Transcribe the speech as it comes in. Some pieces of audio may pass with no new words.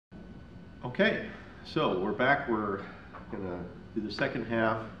Okay, so we're back. We're going to do the second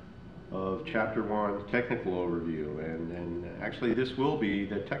half of Chapter 1, Technical Overview. And actually this will be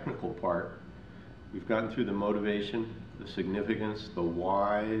the technical part. We've gotten through the motivation, the significance, the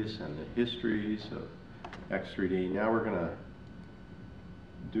whys, and the histories of X3D. Now we're going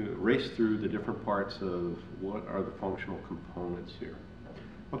to race through the different parts of what are the functional components here.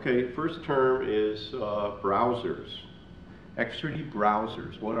 Okay, first term is browsers. X3D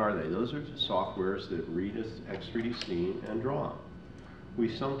browsers, what are they? Those are the softwares that read an X3D scene and draw. We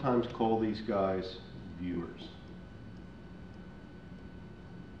sometimes call these guys viewers.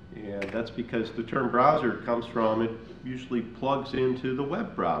 And that's because the term browser comes from, it usually plugs into the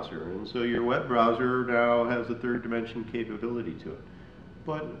web browser. And so your web browser now has a third dimension capability to it.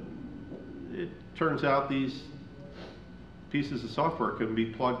 But it turns out these pieces of software can be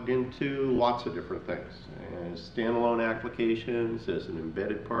plugged into lots of different things, as standalone applications, as an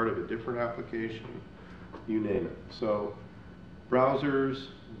embedded part of a different application, you name it. So browsers,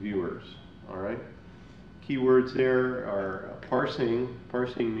 viewers, all right? Keywords there are parsing.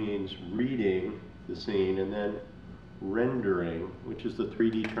 Parsing means reading the scene, and then rendering, which is the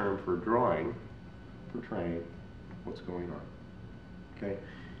 3D term for drawing, portraying what's going on. Okay.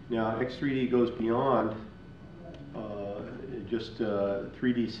 Now X3D goes beyond just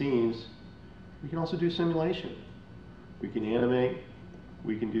 3D scenes. We can also do simulation. We can animate.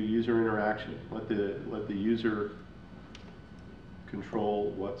 We can do user interaction. Let the user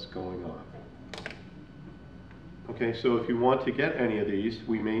control what's going on. Okay, so if you want to get any of these,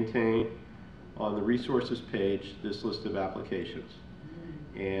 we maintain on the resources page this list of applications.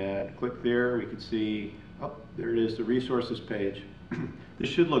 And click there, we can see, oh, there it is, the resources page. This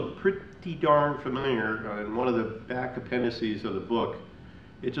should look pretty darn familiar. In one of the back appendices of the book,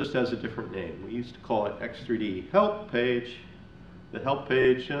 it just has a different name. We used to call it X3D Help Page. The Help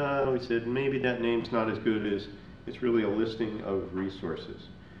Page, we said maybe that name's not as good as, it's really a listing of resources.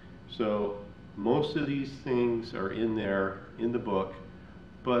 So most of these things are in there in the book,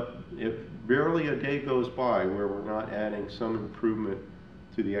 but if barely a day goes by where we're not adding some improvement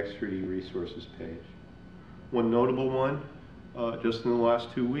to the X3D resources page. One notable one, just in the last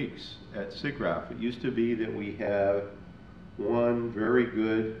 2 weeks at SIGGRAPH. It used to be that we have one very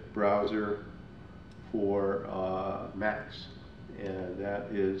good browser for Macs, and that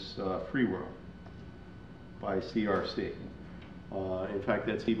is FreeWorld by CRC. In fact,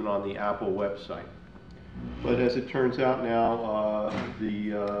 that's even on the Apple website. But as it turns out now,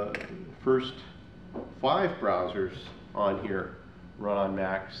 the first 5 browsers on here run on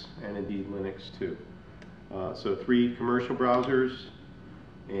Macs and indeed Linux too. So 3 commercial browsers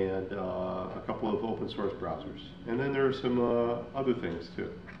and a couple of open source browsers. And then there are some other things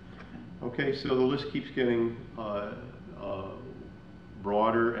too. Okay, so the list keeps getting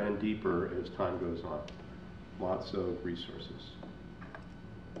broader and deeper as time goes on. Lots of resources.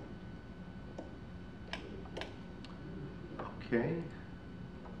 Okay.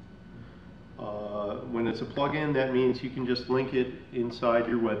 When it's a plugin, that means you can just link it inside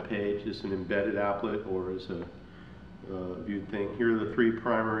your web page as an embedded applet or as a viewed thing. Here are the 3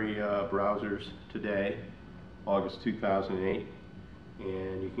 primary browsers today, August 2008,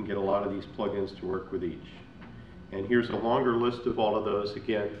 and you can get a lot of these plugins to work with each. And here's a longer list of all of those,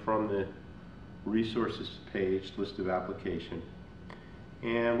 again, from the resources page, list of application.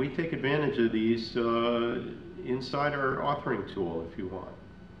 And we take advantage of these inside our authoring tool if you want.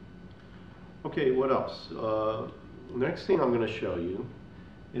 Okay, what else? The next thing I'm going to show you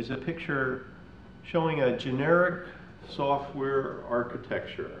is a picture showing a generic software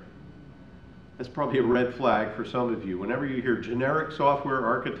architecture. That's probably a red flag for some of you. Whenever you hear generic software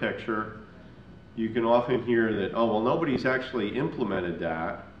architecture, you can often hear that, oh, well, nobody's actually implemented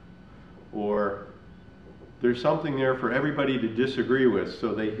that, or there's something there for everybody to disagree with,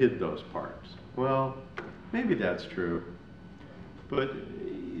 so they hid those parts. Well, maybe that's true, but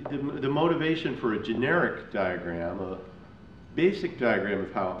the motivation for a generic diagram, a basic diagram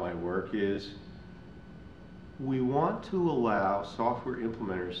of how it might work, is we want to allow software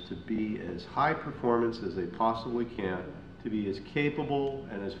implementers to be as high performance as they possibly can, to be as capable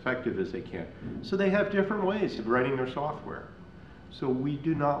and as effective as they can. So they have different ways of writing their software. So we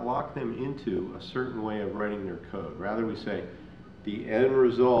do not lock them into a certain way of writing their code. Rather, we say the end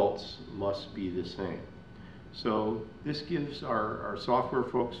results must be the same. So this gives our software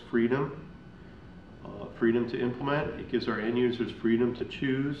folks freedom, freedom to implement. It gives our end users freedom to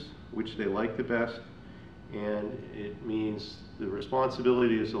choose which they like the best. And it means the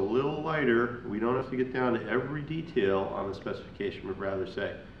responsibility is a little lighter. We don't have to get down to every detail on the specification, but rather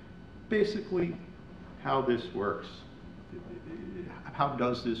say, basically, how this works. how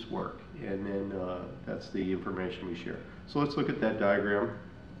does this work? And then that's the information we share. So let's look at that diagram.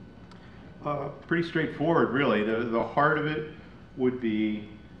 Pretty straightforward, really. The heart of it would be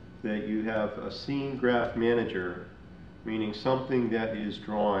that you have a scene graph manager, meaning something that is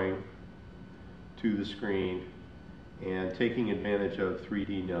drawing to the screen and taking advantage of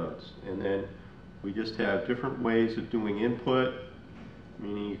 3D nodes. And then we just have different ways of doing input,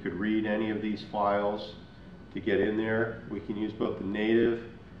 meaning you could read any of these files to get in there. We can use both the native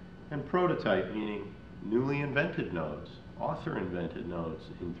and prototype, meaning newly invented nodes, author invented nodes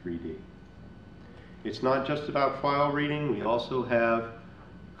in 3D. It's not just about file reading. We also have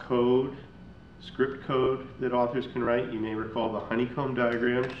code, script code that authors can write. You may recall the honeycomb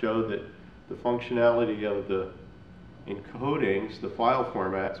diagram showed that the functionality of the encodings, the file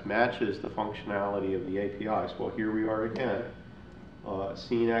formats, matches the functionality of the APIs. Well, here we are again,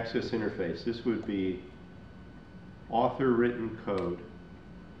 scene access interface. This would be author-written code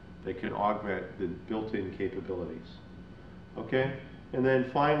that can augment the built-in capabilities. Okay? And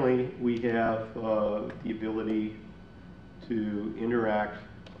then finally, we have the ability to interact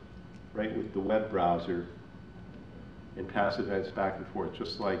right with the web browser and pass events back and forth,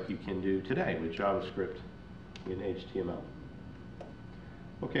 just like you can do today with JavaScript in HTML.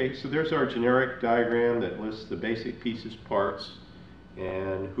 Okay, so there's our generic diagram that lists the basic pieces, parts,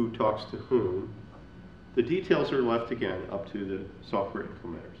 and who talks to whom. The details are left again up to the software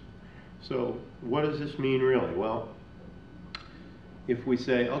implementers. So what does this mean really? Well, if we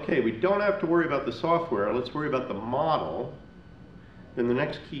say, okay, we don't have to worry about the software, let's worry about the model, then the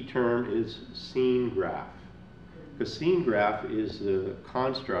next key term is scene graph. Because scene graph is the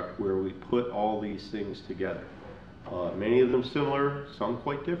construct where we put all these things together. Many of them similar, some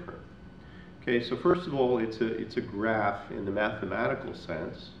quite different. Okay, so first of all, it's a graph in the mathematical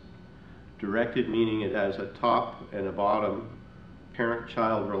sense. Directed meaning it has a top and a bottom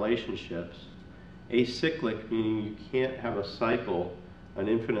parent-child relationships. Acyclic meaning you can't have a cycle, an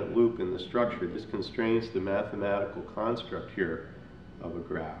infinite loop in the structure. This constrains the mathematical construct here of a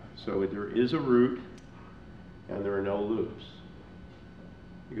graph. So there is a root and there are no loops.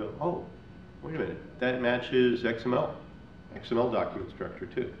 You go, oh, wait a minute, that matches XML document structure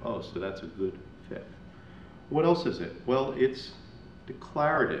too. Oh, so that's a good fit. What else is it? Well, it's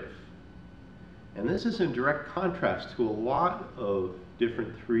declarative. And this is in direct contrast to a lot of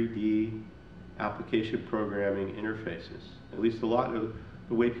different 3D application programming interfaces. At least a lot of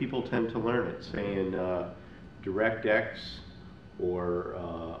the way people tend to learn it, say in DirectX or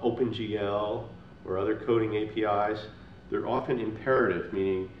OpenGL or other coding APIs. They're often imperative,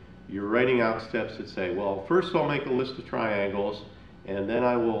 meaning you're writing out steps that say, well, first I'll make a list of triangles, and then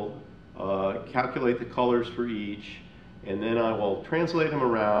I will calculate the colors for each, and then I will translate them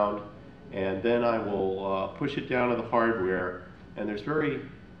around, and then I will push it down to the hardware. And there's very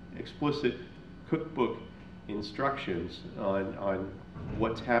explicit cookbook instructions on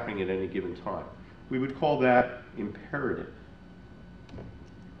what's happening at any given time. We would call that imperative.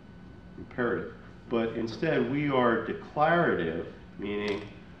 Imperative. But instead we are declarative, meaning,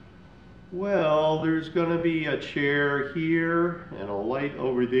 well, there's going to be a chair here and a light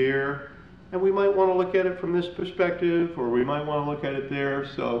over there, and we might want to look at it from this perspective, or we might want to look at it there.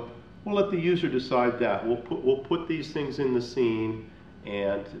 So we'll let the user decide that. We'll put these things in the scene,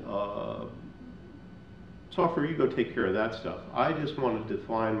 and software, you go take care of that stuff. I just want to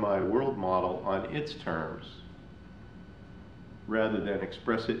define my world model on its terms rather than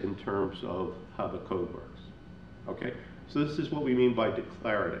express it in terms of how the code works. Okay? So this is what we mean by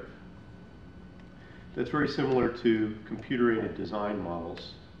declarative. That's very similar to computer-aided design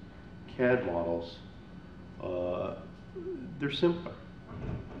models, CAD models. They're simpler.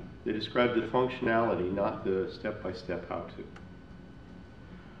 They describe the functionality, not the step-by-step how-to.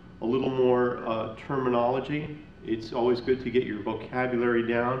 A little more terminology. It's always good to get your vocabulary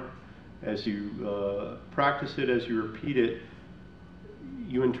down. As you practice it, as you repeat it,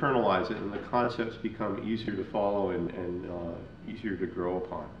 you internalize it, and the concepts become easier to follow and easier to grow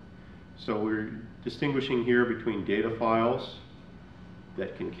upon. So we're distinguishing here between data files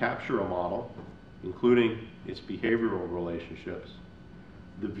that can capture a model, including its behavioral relationships,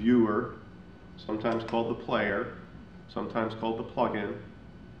 the viewer, sometimes called the player, sometimes called the plugin,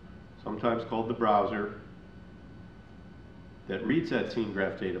 sometimes called the browser, that reads that scene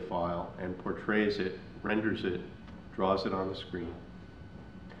graph data file and portrays it, renders it, draws it on the screen.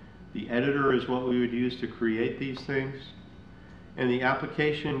 The editor is what we would use to create these things, and the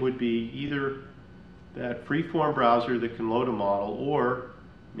application would be either that free-form browser that can load a model, or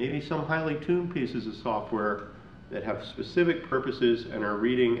maybe some highly tuned pieces of software that have specific purposes and are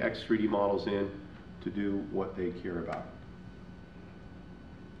reading X3D models in to do what they care about.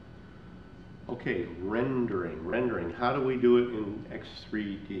 Okay, rendering. How do we do it in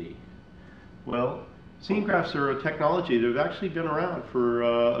X3D? Well, scene graphs are a technology that have actually been around for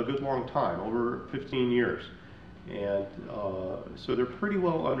a good long time, over 15 years. And so they're pretty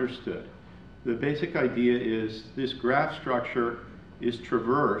well understood. The basic idea is this graph structure is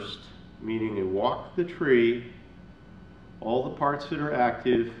traversed, meaning you walk the tree, all the parts that are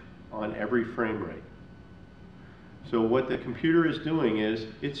active on every frame rate. So what the computer is doing is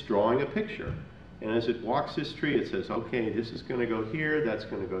it's drawing a picture. And as it walks this tree, it says, okay, this is going to go here, that's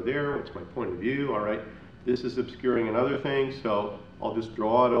going to go there, what's my point of view, all right, this is obscuring another thing, so I'll just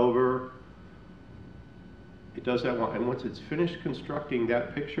draw it over. It does that one, and once it's finished constructing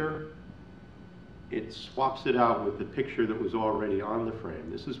that picture, it swaps it out with the picture that was already on the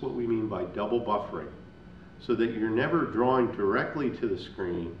frame. This is what we mean by double buffering, so that you're never drawing directly to the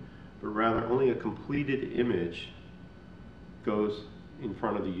screen, but rather only a completed image goes in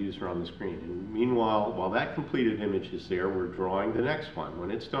front of the user on the screen. And meanwhile, while that completed image is there, we're drawing the next one. When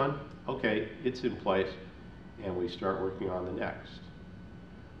it's done, okay, it's in place, and we start working on the next.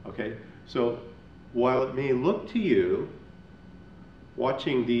 Okay, so while it may look to you,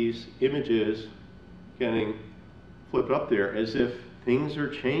 watching these images getting flipped up there as if things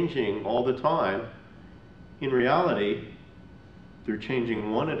are changing all the time, in reality, they're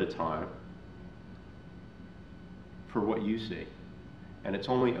changing one at a time for what you see. And it's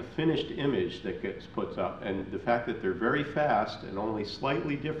only a finished image that gets put up. And the fact that they're very fast and only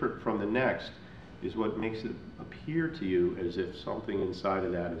slightly different from the next is what makes it appear to you as if something inside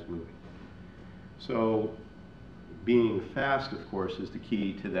of that is moving. So being fast, of course, is the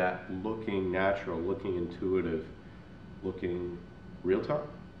key to that looking natural, looking intuitive, looking real time.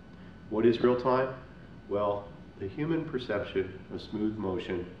 What is real time? Well, the human perception of smooth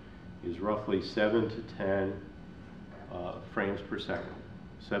motion is roughly 7 to 10 frames per second,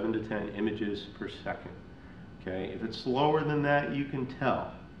 7 to 10 images per second. Okay, if it's slower than that, you can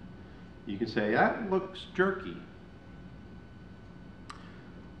tell. You can say, that looks jerky.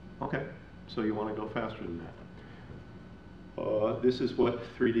 Okay, so you want to go faster than that. This is what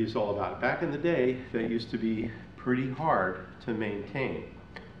 3D is all about. Back in the day, that used to be pretty hard to maintain.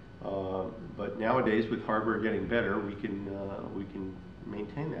 But nowadays, with hardware getting better, we can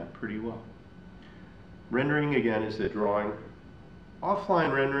maintain that pretty well. Rendering, again, is the drawing.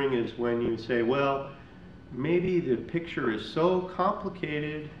 Offline rendering is when you say, well, maybe the picture is so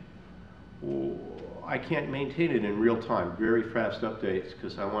complicated, I can't maintain it in real time, very fast updates,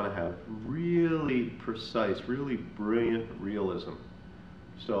 because I want to have really precise, really brilliant realism.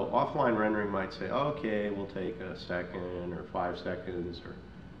 So offline rendering might say, okay, we'll take a second or 5 seconds or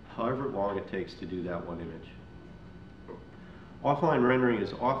however long it takes to do that one image. Offline rendering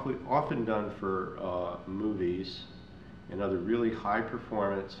is often done for movies and other really high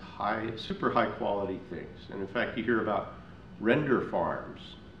performance, super high quality things. And in fact, you hear about render farms.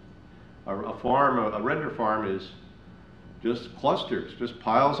 A render farm is just clusters, just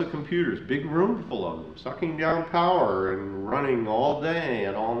piles of computers, big room full of them, sucking down power and running all day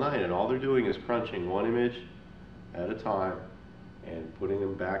and all night, and all they're doing is crunching one image at a time and putting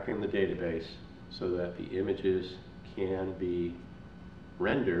them back in the database so that the images can be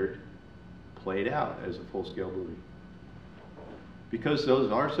rendered, played out as a full-scale movie. Because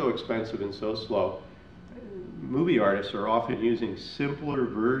those are so expensive and so slow, movie artists are often using simpler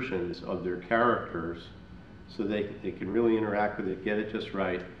versions of their characters so they can really interact with it, get it just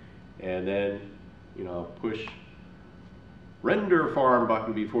right, and then, you know, push render farm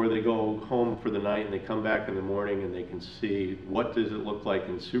button before they go home for the night, and they come back in the morning and they can see what does it look like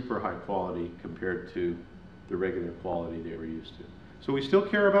in super high quality compared to the regular quality they were used to. So we still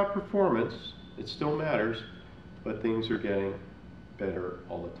care about performance, it still matters, but things are getting better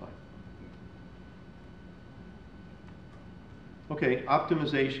all the time. Okay,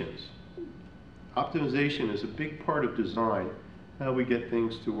 optimizations. Optimization is a big part of design, how we get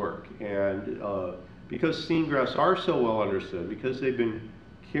things to work. And because scene graphs are so well understood, because they've been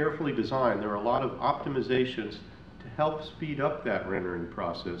carefully designed, there are a lot of optimizations to help speed up that rendering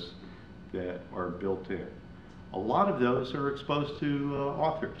process that are built in. A lot of those are exposed to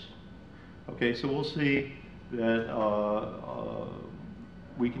authors. Okay, so we'll see that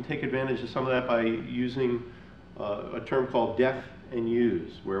we can take advantage of some of that by using a term called def and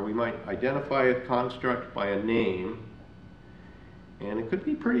use, where we might identify a construct by a name, and it could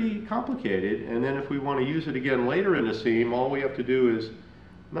be pretty complicated, and then if we want to use it again later in the scene, all we have to do is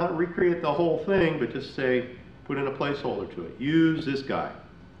not recreate the whole thing, but just say, put in a placeholder to it. Use this guy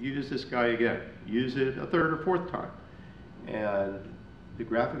again, use it a third or fourth time. And the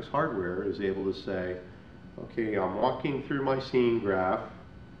graphics hardware is able to say, okay, I'm walking through my scene graph,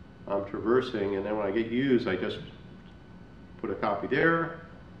 I'm traversing, and then when I get use, I just put a copy there,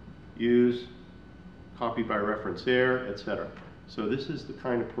 use, copy by reference there, etc. So this is the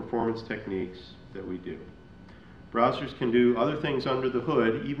kind of performance techniques that we do. Browsers can do other things under the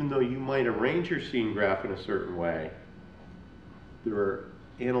hood, even though you might arrange your scene graph in a certain way. There are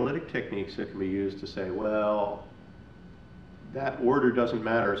analytic techniques that can be used to say, well, that order doesn't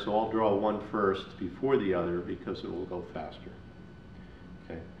matter, so I'll draw one first before the other because it will go faster.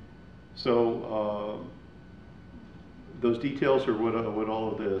 Okay, so those details are what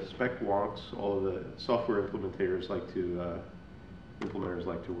all of the spec wonks, all of the software implementers like to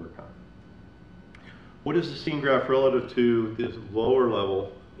work on. What is the scene graph relative to this lower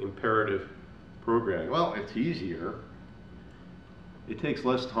level imperative programming? Well, it's easier. It takes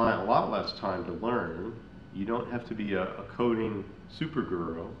less time, a lot less time to learn. You don't have to be a coding super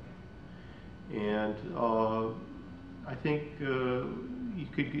guru. And I think you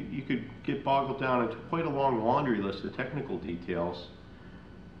could get boggled down into quite a long laundry list of technical details.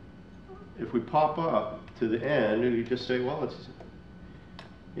 If we pop up to the end and you just say, well,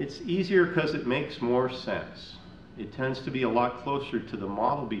 it's easier because it makes more sense. It tends to be a lot closer to the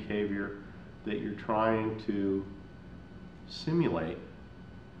model behavior that you're trying to simulate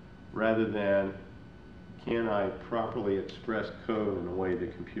rather than can I properly express code in a way the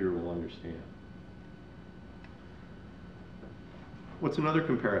computer will understand. What's another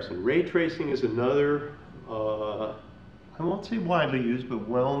comparison? Ray tracing is another, I won't say widely used, but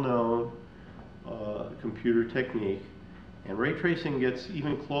well-known computer technique. And ray tracing gets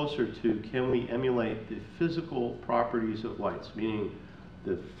even closer to can we emulate the physical properties of lights, meaning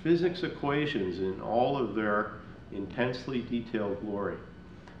the physics equations in all of their intensely detailed glory.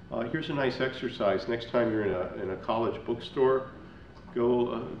 Here's a nice exercise. Next time you're in a college bookstore,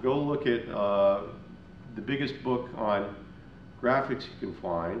 go look at the biggest book on graphics you can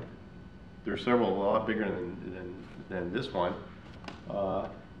find. There are several a lot bigger than this one.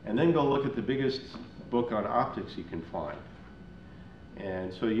 And then go look at the biggest book on optics you can find.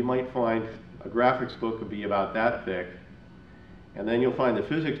 And so you might find a graphics book would be about that thick, and then you'll find the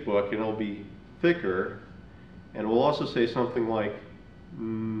physics book and it'll be thicker, and it will also say something like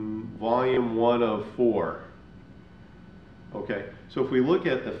volume 1 of 4. Okay, so if we look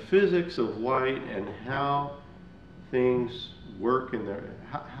at the physics of light and how things work in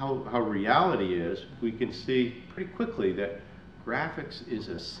how reality is, we can see pretty quickly that graphics is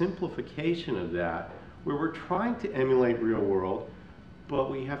a simplification of that, where we're trying to emulate real world, but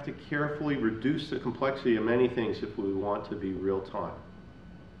we have to carefully reduce the complexity of many things if we want to be real time.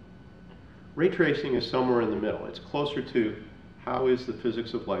 Ray tracing is somewhere in the middle. It's closer to how is the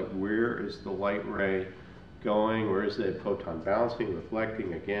physics of light, where is the light ray going, where is the photon bouncing,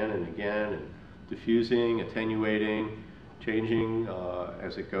 reflecting again and again, and diffusing, attenuating, changing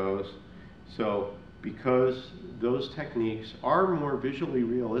as it goes. So because those techniques are more visually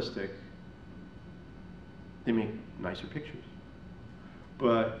realistic, they make nicer pictures.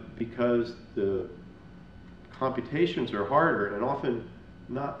 But because the computations are harder and often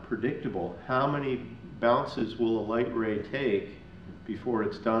not predictable, how many bounces will a light ray take before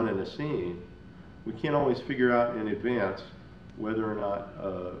it's done in a scene, we can't always figure out in advance whether or not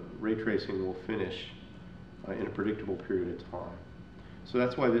ray tracing will finish in a predictable period of time. So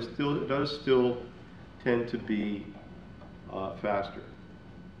that's why this does still tend to be faster.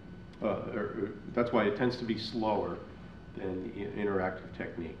 That's why it tends to be slower than the interactive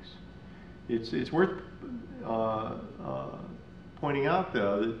techniques. It's worth pointing out,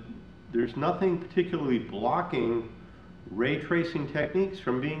 though, that there's nothing particularly blocking ray tracing techniques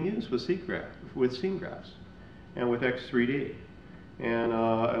from being used with scene graphs and with X3D. And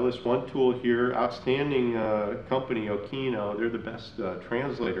I list one tool here, outstanding company, Okino. They're the best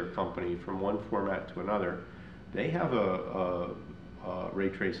translator company from one format to another. They have a ray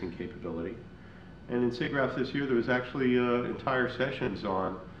tracing capability. And in SIGGRAPH this year, there was actually entire sessions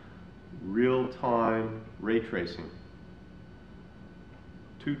on real-time ray tracing.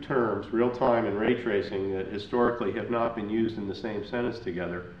 Two terms, real-time and ray tracing, that historically have not been used in the same sentence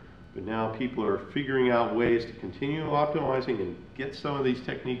together. But now people are figuring out ways to continue optimizing and get some of these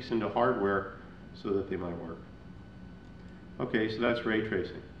techniques into hardware so that they might work. Okay, so that's ray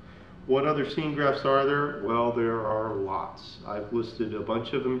tracing. What other scene graphs are there? Well, there are lots. I've listed a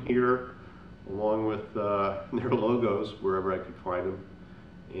bunch of them here, along with their logos wherever I could find them.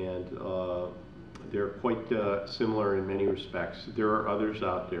 And they're quite similar in many respects. There are others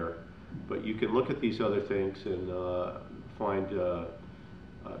out there, but you can look at these other things and find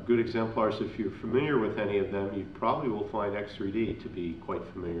good exemplars. If you're familiar with any of them, you probably will find X3D to be quite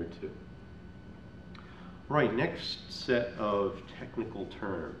familiar too. Right, next set of technical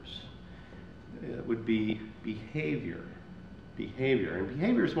terms would be behavior. Behavior. And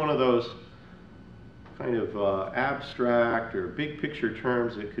behavior is one of those kind of abstract or big picture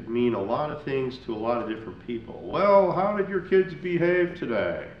terms that could mean a lot of things to a lot of different people. Well, how did your kids behave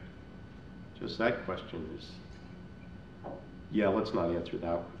today? Just that question is, yeah, let's not answer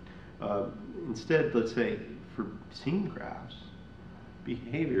that one. Instead, let's say for scene graphs,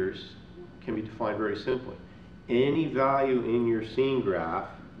 behaviors can be defined very simply. Any value in your scene graph,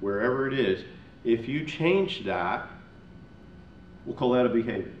 wherever it is, if you change that, we'll call that a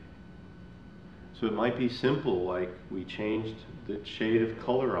behavior. So it might be simple, like we changed the shade of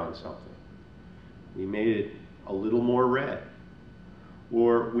color on something. We made it a little more red.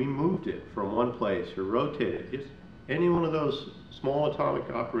 Or we moved it from one place or rotated it. Any one of those small atomic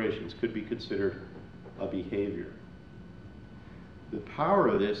operations could be considered a behavior. The power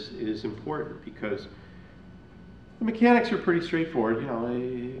of this is important because the mechanics are pretty straightforward. You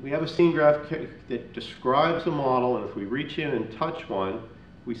know, we have a scene graph that describes a model, and if we reach in and touch one,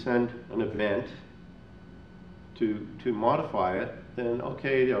 we send an event to modify it. Then,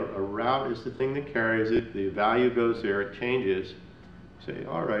 okay, a route is the thing that carries it. The value goes there. It changes. Say,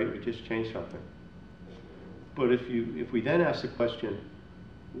 all right, we just changed something. But if we then ask the question,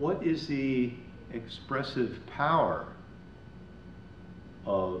 what is the expressive power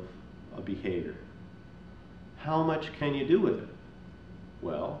of a behavior? How much can you do with it?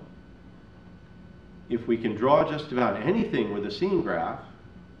 Well, if we can draw just about anything with a scene graph,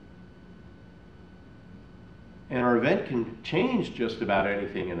 and our event can change just about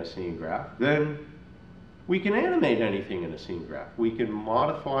anything in a scene graph, then we can animate anything in a scene graph. We can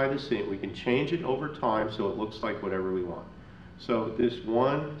modify the scene. We can change it over time so it looks like whatever we want. So this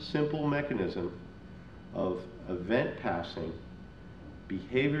one simple mechanism of event passing,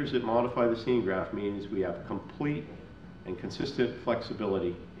 behaviors that modify the scene graph, means we have complete and consistent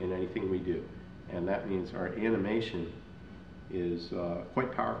flexibility in anything we do. And that means our animation is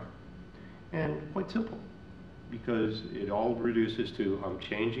quite powerful and quite simple, because it all reduces to I'm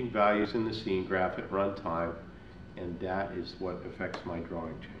changing values in the scene graph at runtime, and that is what affects my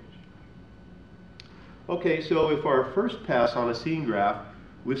drawing change. Okay, so if our first pass on a scene graph,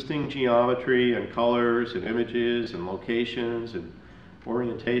 listing geometry and colors and images and locations and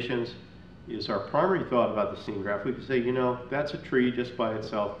orientations, is our primary thought about the scene graph, we could say, you know, that's a tree just by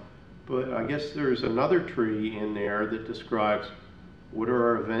itself, but I guess there's another tree in there that describes what are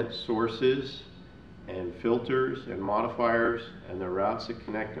our event sources and filters and modifiers and the routes that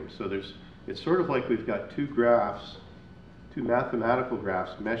connect them. So it's sort of like we've got two graphs, two mathematical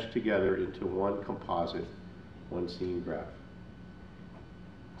graphs meshed together into one composite, one scene graph.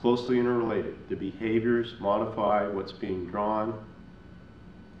 Closely interrelated. The behaviors modify what's being drawn.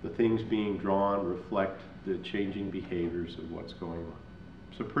 The things being drawn reflect the changing behaviors of what's going on.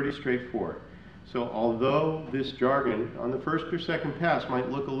 So pretty straightforward. So although this jargon on the first or second pass might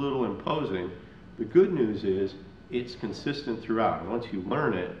look a little imposing, the good news is it's consistent throughout. And once you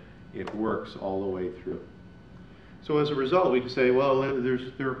learn it, it works all the way through. So as a result, we can say, well,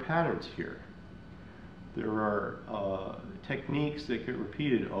 there are patterns here. There are techniques that get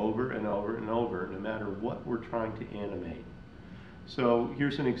repeated over and over and over, no matter what we're trying to animate. So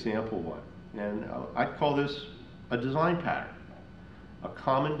here's an example one. And I'd call this a design pattern, a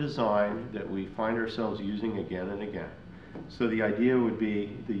common design that we find ourselves using again and again. So the idea would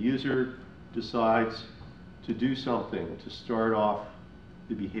be the user decides to do something to start off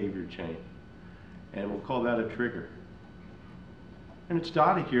the behavior chain, and we'll call that a trigger. And it's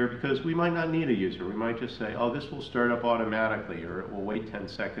dotted here because we might not need a user. We might just say, oh, this will start up automatically, or it will wait 10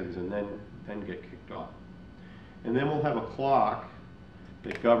 seconds and then get kicked off. And then we'll have a clock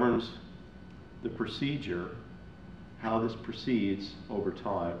that governs the procedure, how this proceeds over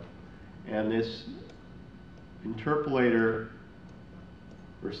time. And this interpolator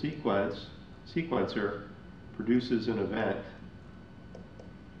or sequencer produces an event,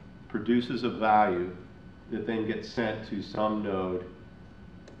 produces a value that then gets sent to some node,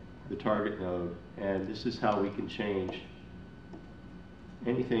 the target node, and this is how we can change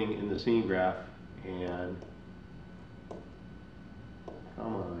anything in the scene graph. And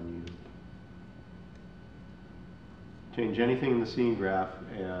come on, you. Change anything in the scene graph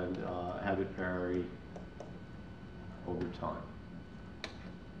and have it vary over time.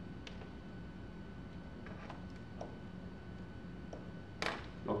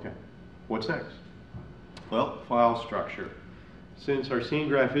 Okay, what's next? Well, file structure. Since our scene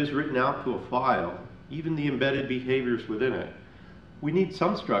graph is written out to a file, even the embedded behaviors within it, we need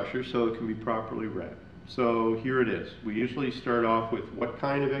some structure so it can be properly read. So here it is. We usually start off with what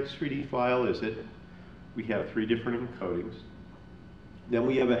kind of X3D file is it? We have 3 different encodings. Then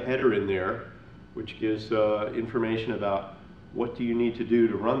we have a header in there, which gives information about what do you need to do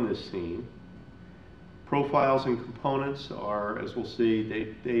to run this scene. Profiles and components are, as we'll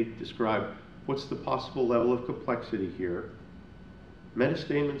see, they describe what's the possible level of complexity here.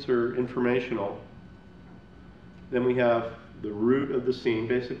 Metastatements are informational. Then we have the root of the scene,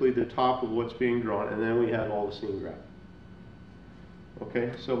 basically the top of what's being drawn, and then we have all the scene graph.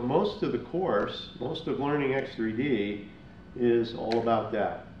 Okay, so most of the course, most of learning X3D is all about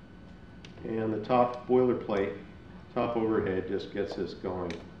that. And the top boilerplate, top overhead just gets us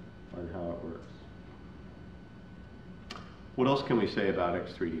going on how it works. What else can we say about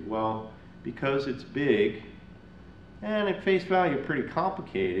X3D? Well, because it's big and at face value pretty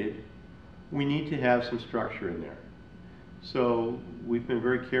complicated, we need to have some structure in there. So we've been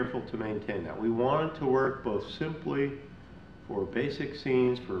very careful to maintain that. We want it to work both simply for basic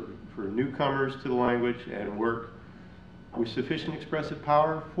scenes, for newcomers to the language, and work with sufficient expressive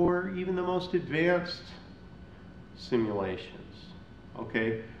power for even the most advanced simulations.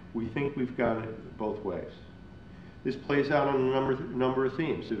 Okay, we think we've got it both ways. This plays out on a number of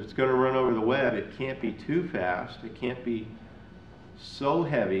themes. If it's going to run over the web, it can't be too fast. It can't be so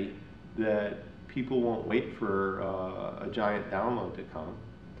heavy that people won't wait for a giant download to come.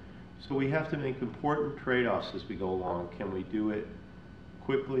 So we have to make important trade-offs as we go along. Can we do it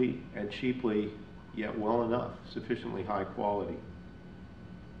quickly and cheaply, yet well enough, sufficiently high quality?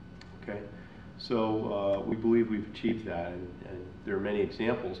 Okay, so we believe we've achieved that, and there are many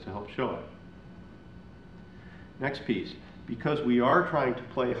examples to help show it. Next piece, because we are trying to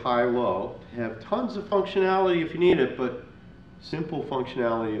play high-low, have tons of functionality if you need it, but simple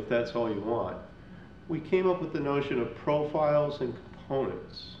functionality if that's all you want, we came up with the notion of profiles and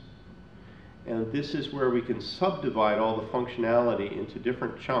components. And this is where we can subdivide all the functionality into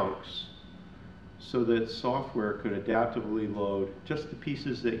different chunks so that software could adaptively load just the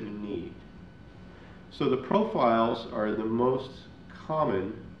pieces that you need. So the profiles are the most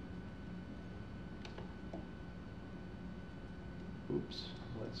common. Oops,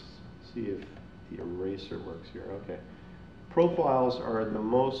 let's see if the eraser works here. Okay. Profiles are the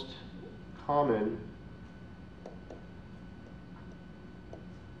most common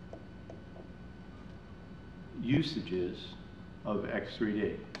usages of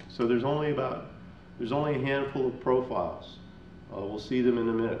X3D. So there's only a handful of profiles. We'll see them in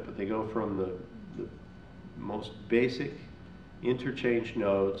a minute, but they go from the most basic interchange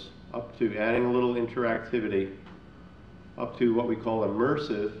nodes up to adding a little interactivity, up to what we call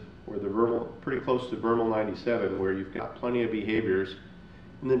immersive, or the verbal, pretty close to verbal 97, where you've got plenty of behaviors,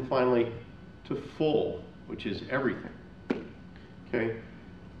 and then finally to full, which is everything. Okay.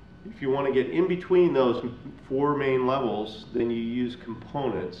 If you want to get in between those 4 main levels, then you use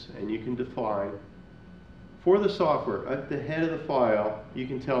components, and you can define for the software at the head of the file. You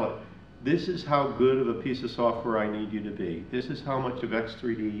can tell it, this is how good of a piece of software I need you to be. This is how much of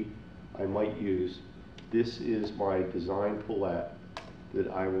X3D I might use. This is my design palette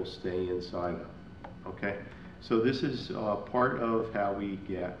that I will stay inside of. Okay, so this is part of how we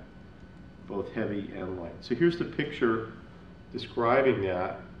get both heavy and light. So here's the picture describing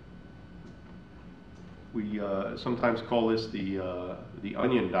that. We sometimes call this the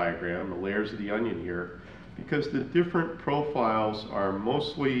onion diagram, the layers of the onion here, because the different profiles are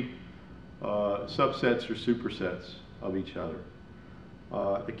mostly subsets or supersets of each other.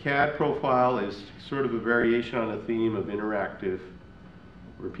 The CAD profile is sort of a variation on a theme of interactive,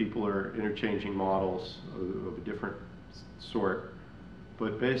 where people are interchanging models of a different sort.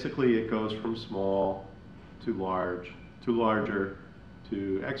 But basically it goes from small to large to larger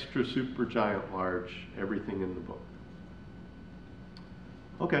to extra super giant large, everything in the book.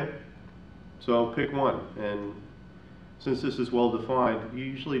 Okay, so pick one. And since this is well defined, you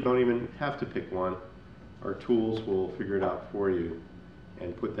usually don't even have to pick one. Our tools will figure it out for you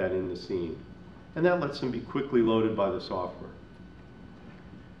and put that in the scene. And that lets them be quickly loaded by the software.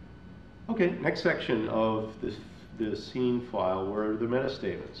 Okay, next section of the scene file were the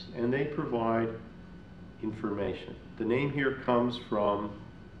metastatements, and they provide information. The name here comes from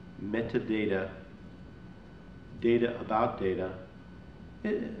metadata, data about data.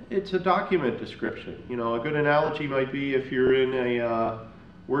 It's a document description. You know, a good analogy might be if you're in a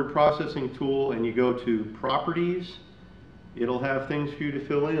word processing tool and you go to properties, it'll have things for you to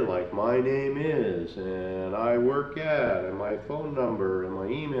fill in, like my name is, and I work at, and my phone number, and my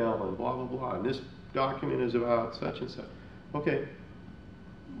email, and blah, blah, blah. And this document is about such and such. Okay,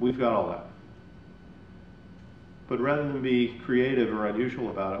 we've got all that. But rather than be creative or unusual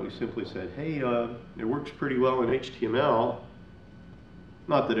about it, we simply said, hey, it works pretty well in HTML.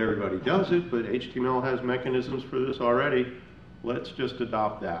 Not that everybody does it, but HTML has mechanisms for this already. Let's just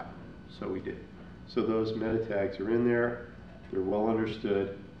adopt that. So we did. So those meta tags are in there. They're well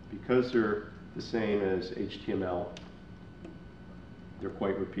understood. Because they're the same as HTML, they're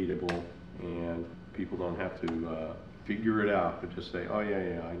quite repeatable, and people don't have to figure it out, but just say, oh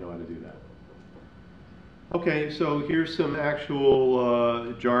yeah, I know how to do that. Okay, so here's some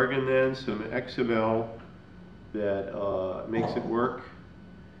actual jargon then, some XML that makes it work.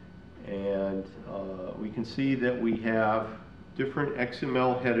 And we can see that we have different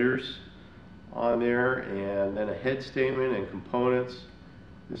XML headers on there, and then a head statement and components.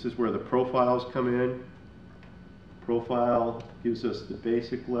 This is where the profiles come in. Profile gives us the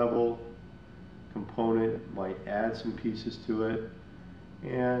basic level. Component might add some pieces to it.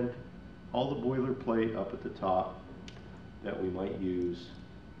 And all the boilerplate up at the top that we might use.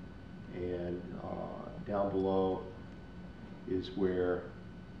 And down below is where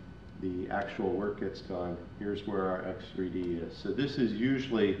the actual work gets done. Here's where our X3D is. So this is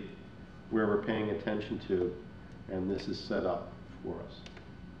usually where we're paying attention to, and this is set up for us.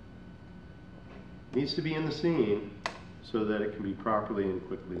 It needs to be in the scene so that it can be properly and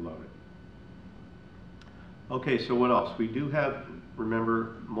quickly loaded. Okay, so what else? We do have,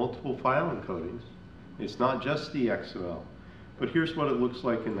 remember, multiple file encodings. It's not just the XML, but here's what it looks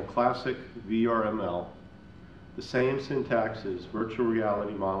like in the classic VRML. The same syntax as Virtual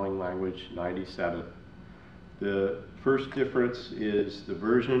Reality Modeling Language 97. The first difference is the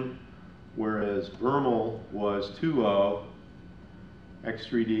version, whereas VRML was 2.0,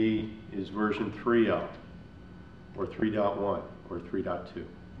 X3D is version 3.0, or 3.1, or 3.2.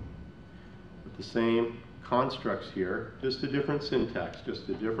 With the same constructs here, just a different syntax, just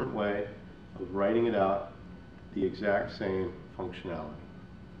a different way of writing it out, the exact same functionality.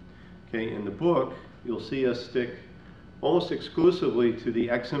 Okay, in the book, you'll see us stick almost exclusively to the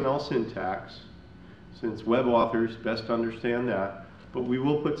XML syntax, since web authors best understand that, but we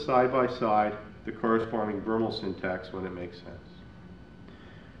will put side by side the corresponding VRML syntax when it makes sense.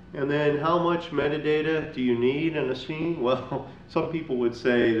 And then how much metadata do you need in a scene? Well, some people would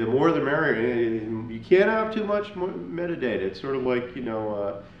say the more the merrier. You can't have too much metadata. It's sort of like, you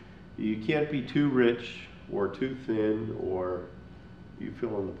know, you can't be too rich or too thin, or you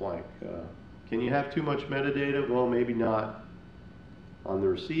fill in the blank. Can you have too much metadata? Well, maybe not on the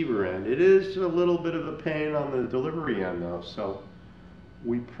receiver end. It is a little bit of a pain on the delivery end, though. So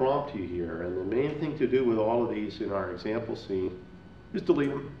we prompt you here. And the main thing to do with all of these in our example scene is delete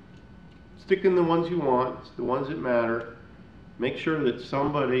them. Stick in the ones you want, the ones that matter. Make sure that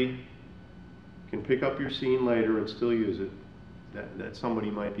somebody can pick up your scene later and still use it. That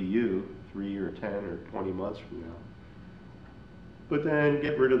somebody might be you 3 or 10 or 20 months from now. But then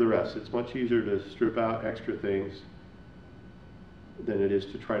get rid of the rest. It's much easier to strip out extra things than it is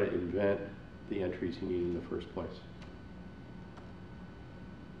to try to invent the entries you need in the first place.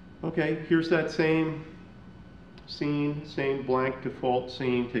 Okay, here's that same scene, same blank default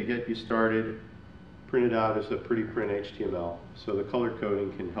scene to get you started, printed out as a pretty print HTML. So the color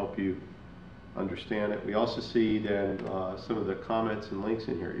coding can help you understand it. We also see then some of the comments and links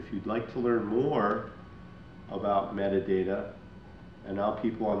in here. If you'd like to learn more about metadata and how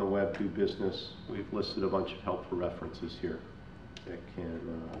people on the web do business, we've listed a bunch of helpful references here that can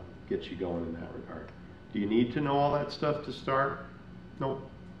get you going in that regard. Do you need to know all that stuff to start? No,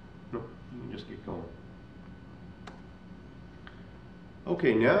 you can just get going.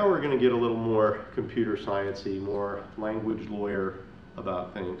 Okay, now we're going to get a little more computer sciencey, more language lawyer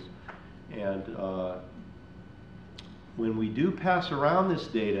about things. And when we do pass around this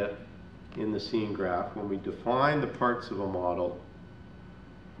data in the scene graph, when we define the parts of a model,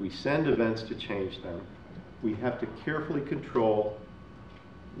 we send events to change them. We have to carefully control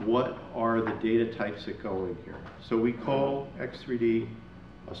what are the data types that go in here. So we call X3D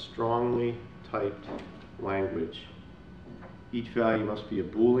a strongly typed language. Each value must be a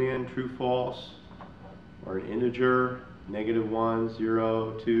Boolean, true, false, or an integer, -1,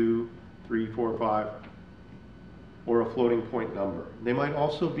 0, 2, 3, 4, 5, or a floating point number. They might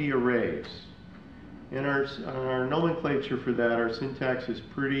also be arrays. And our nomenclature for that, our syntax is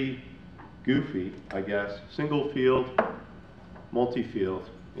pretty goofy, I guess. Single field, multi-field.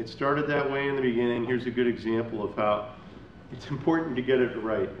 It started that way in the beginning. Here's a good example of how it's important to get it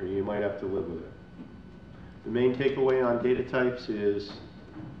right, or you might have to live with it. The main takeaway on data types is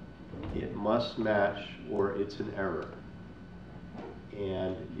it must match or it's an error.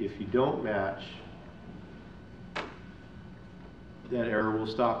 And if you don't match, that error will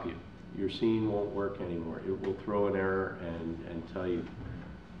stop you. Your scene won't work anymore. It will throw an error and tell you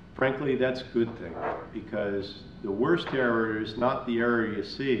Frankly, that's a good thing, because the worst error is not the error you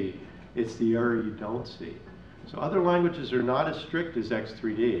see, it's the error you don't see. So other languages are not as strict as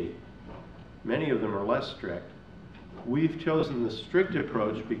X3D. Many of them are less strict. We've chosen the strict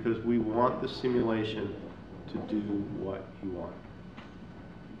approach because we want the simulation to do what you want.